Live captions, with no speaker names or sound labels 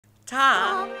T.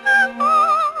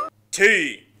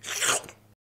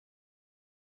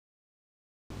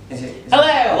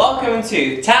 Hello, welcome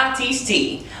to Tati's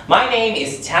Tea. My name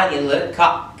is Tati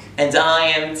Lecoq. And I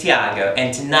am Tiago,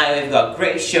 and tonight we've got a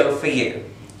great show for you.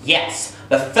 Yes,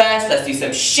 but first let's do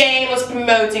some shameless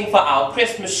promoting for our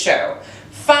Christmas show.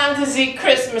 Fantasy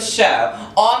Christmas Show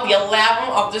on the 11th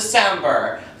of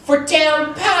December for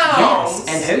 £10. Yes,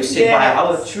 and hosted by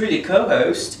our truly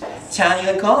co-host, Tati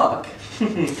Lecoq.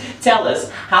 Tell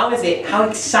us, how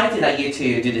excited are you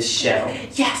to do this show?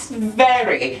 Yes,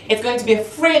 very. It's going to be a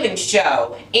thrilling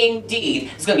show, indeed.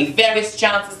 There's going to be various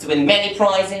chances to win many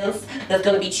prizes. There's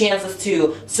going to be chances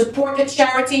to support the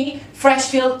charity,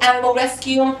 Freshfield Animal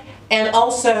Rescue, and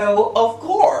also, of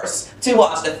course, to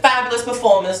watch the fabulous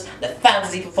performance that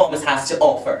Fantasy Performance has to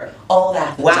offer. All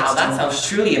that. Wow, that sounds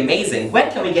truly amazing. Where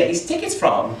can we get these tickets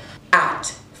from?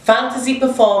 At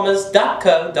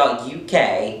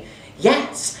fantasyperformance.co.uk.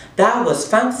 Yes, that was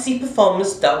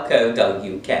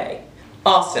fantasyperformance.co.uk.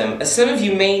 Awesome. As some of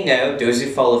you may know, those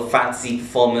who follow Fantasy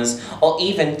Performance or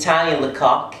even Tanya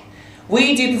Lecoq,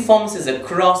 we do performances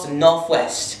across the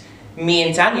Northwest. Me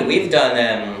and Tanya, we've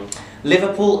done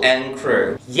Liverpool and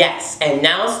Crewe. Yes, and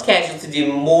now scheduled to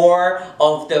do more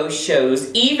of those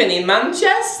shows, even in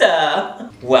Manchester.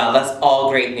 Well, that's all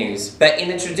great news. But in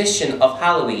the tradition of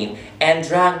Halloween and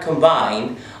drag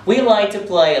combined, we like to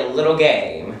play a little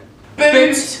game.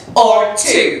 Boot or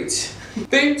toot?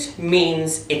 Boot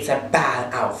means it's a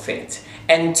bad outfit,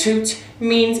 and toot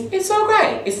means it's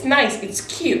alright, it's nice, it's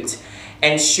cute,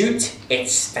 and shoot,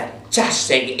 it's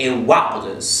fantastic in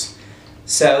wilders.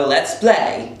 So let's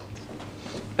play.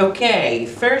 Okay,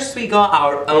 first we got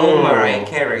our own Mariah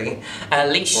Carey,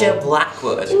 Alicia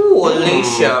Blackwood. Ooh,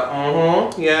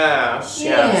 Alicia. Yes, yes.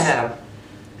 Yeah.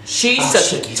 She's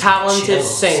such a talented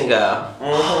singer.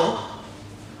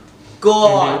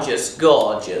 Gorgeous,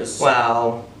 gorgeous.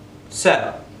 Well,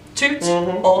 So, toot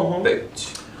or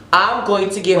boot? I'm going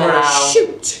to give her a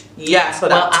shoot. Yes, for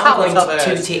that I'm going talent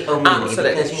to of toot it hers. only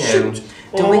Absolutely. because, you know,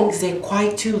 the wings, they're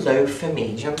quite too low for me,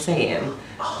 do you know what I'm saying?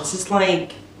 It's just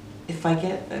like, if I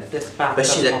get this back But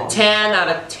she's a on. 10 out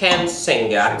of 10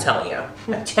 singer, I'm telling you.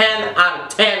 A 10 out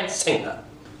of 10 singer.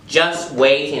 Just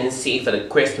wait and see for the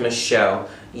Christmas show.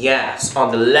 Yes,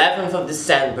 on the 11th of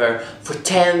December for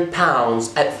 £10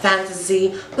 at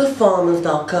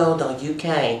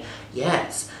fantasyperformance.co.uk.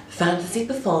 Yes,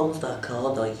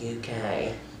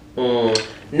 fantasyperformance.co.uk.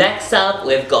 Next up,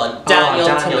 we've got Daniel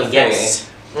Timothy. Yes.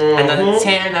 Another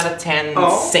 10 out of 10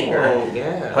 singer.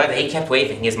 Yeah. However, he kept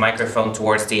waving his microphone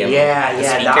towards the speakers.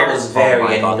 that was very Oh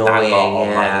my God, that annoying. got on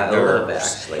my Yeah, a little bit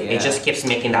nerves. actually. It just keeps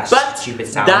making that But stupid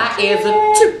sound. that is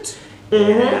a toot.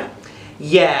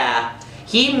 Yeah.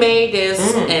 He made this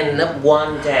in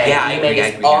one day. Yeah, I he made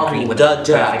agree, this I on agree with the that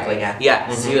day. perfectly, yeah.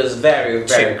 Yes, he was very,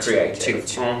 very Toot, creative.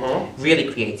 toot.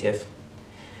 Really creative.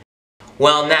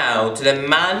 Well, now to the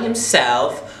man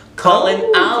himself, Colin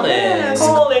Allen. Yes,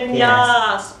 Colin,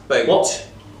 yes. But What?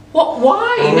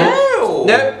 Why?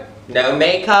 No. No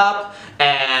makeup,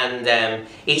 and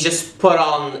he just put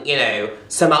on, you know,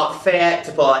 some outfit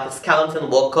to put like a skeleton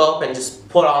look up, and just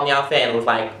put on the outfit and was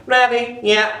like, ready?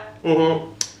 Yeah.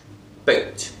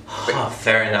 Boot. Oh,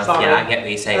 fair enough. Sorry. Yeah, I get what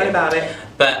you're saying. Sorry about it.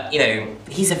 But, you know,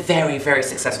 he's a very, very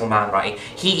successful man, right?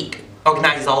 He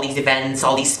organises all these events,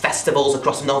 all these festivals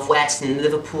across the Northwest and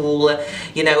Liverpool,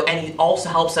 you know, and he also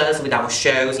helps us with our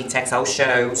shows. He takes our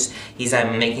shows. He's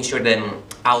making sure that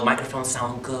our microphones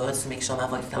sound good, to make sure my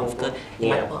voice sounds good. He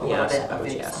might put a little bit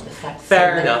of sound effects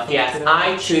Fair in enough, there. yes.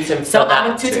 I choose him for So that. I'm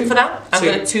going to toot him for that? I'm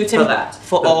going to toot him for that.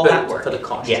 for The all that boot, work. For the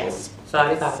costume. Yes.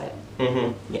 Sorry about it.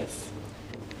 Yes.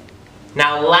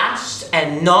 Now, last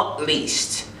and not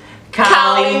least,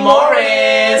 Callie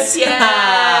Morris,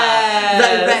 yes! The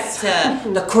director,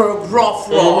 the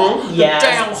choreographer, the yes.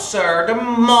 dancer, the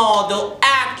model,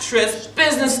 actress,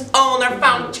 business owner,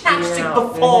 fantastic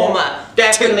performer.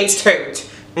 Definitely Toot.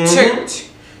 Toot.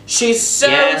 She's so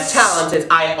Yes. talented.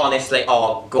 I honestly,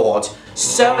 oh God.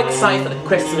 So excited for the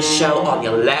Christmas show on the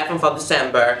 11th of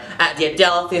December at the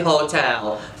Adelphi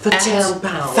Hotel for £10.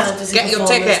 Get your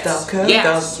tickets.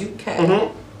 Yes.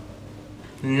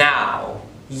 Now,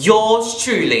 yours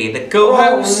truly, the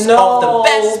co-host Oh, no, of the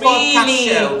best podcast really?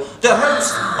 show, the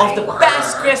host of the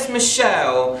best Christmas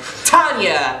show,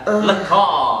 Tanya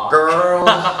Lecoq. Girl.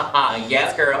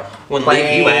 Yes, girl. Wouldn't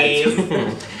leave you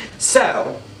out.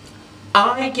 So,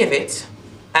 I give it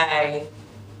a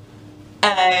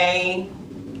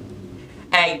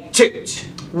toot.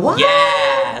 What?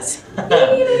 Yes.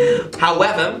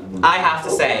 However, I have to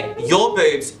say, your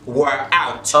boobs were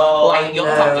out. Oh, like, I your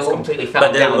know. top just completely fell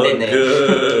But they down, look didn't they?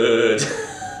 good.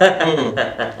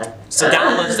 So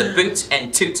download the boot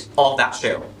and toot of that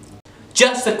show.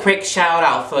 Just a quick shout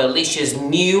out for Alicia's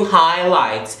new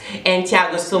highlights and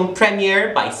Tiago's film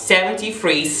premiere by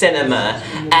 73 Cinema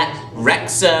at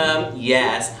Wrexham.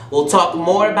 Yes, we'll talk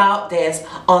more about this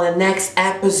on the next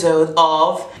episode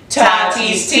of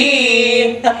Tati's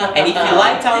Tea. And if you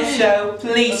liked our show,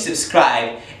 please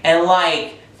subscribe and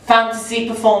like Fantasy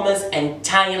Performers and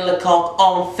Tanya Lecoq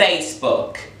on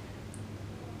Facebook.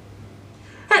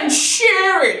 And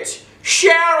share it!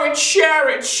 Share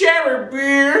it,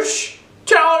 bitch!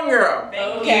 Tanya!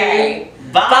 Okay.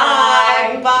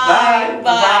 Bye! Bye! Bye!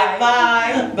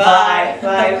 Bye! Bye!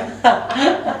 Bye!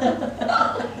 Bye!